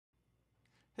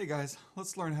Hey guys,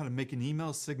 let's learn how to make an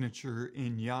email signature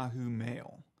in Yahoo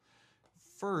Mail.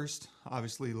 First,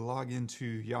 obviously log into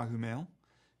Yahoo Mail,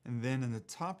 and then in the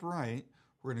top right,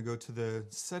 we're going to go to the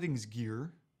settings gear,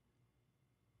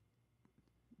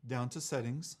 down to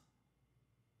settings,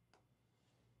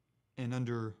 and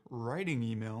under writing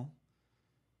email,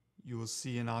 you will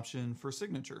see an option for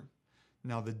signature.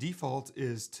 Now the default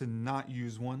is to not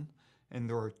use one, and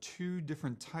there are two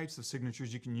different types of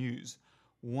signatures you can use.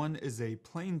 One is a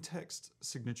plain text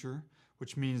signature,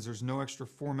 which means there's no extra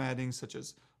formatting such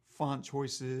as font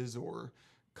choices or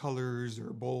colors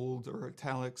or bold or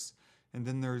italics. And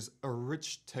then there's a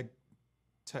rich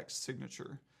text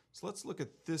signature. So let's look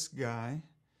at this guy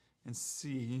and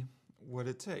see what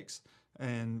it takes.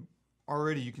 And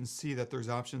already you can see that there's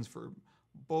options for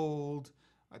bold,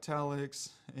 italics,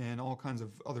 and all kinds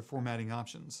of other formatting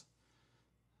options.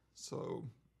 So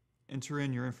enter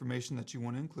in your information that you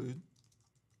want to include.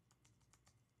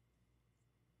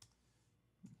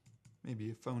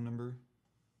 Maybe a phone number.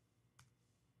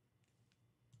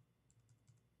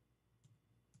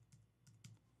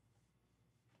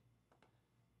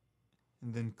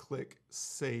 And then click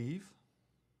Save.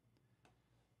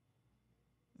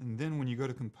 And then when you go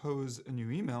to compose a new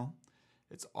email,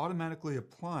 it's automatically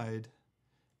applied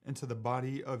into the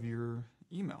body of your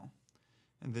email.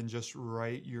 And then just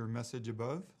write your message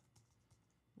above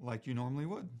like you normally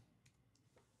would.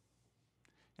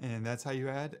 And that's how you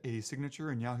add a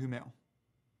signature in Yahoo Mail.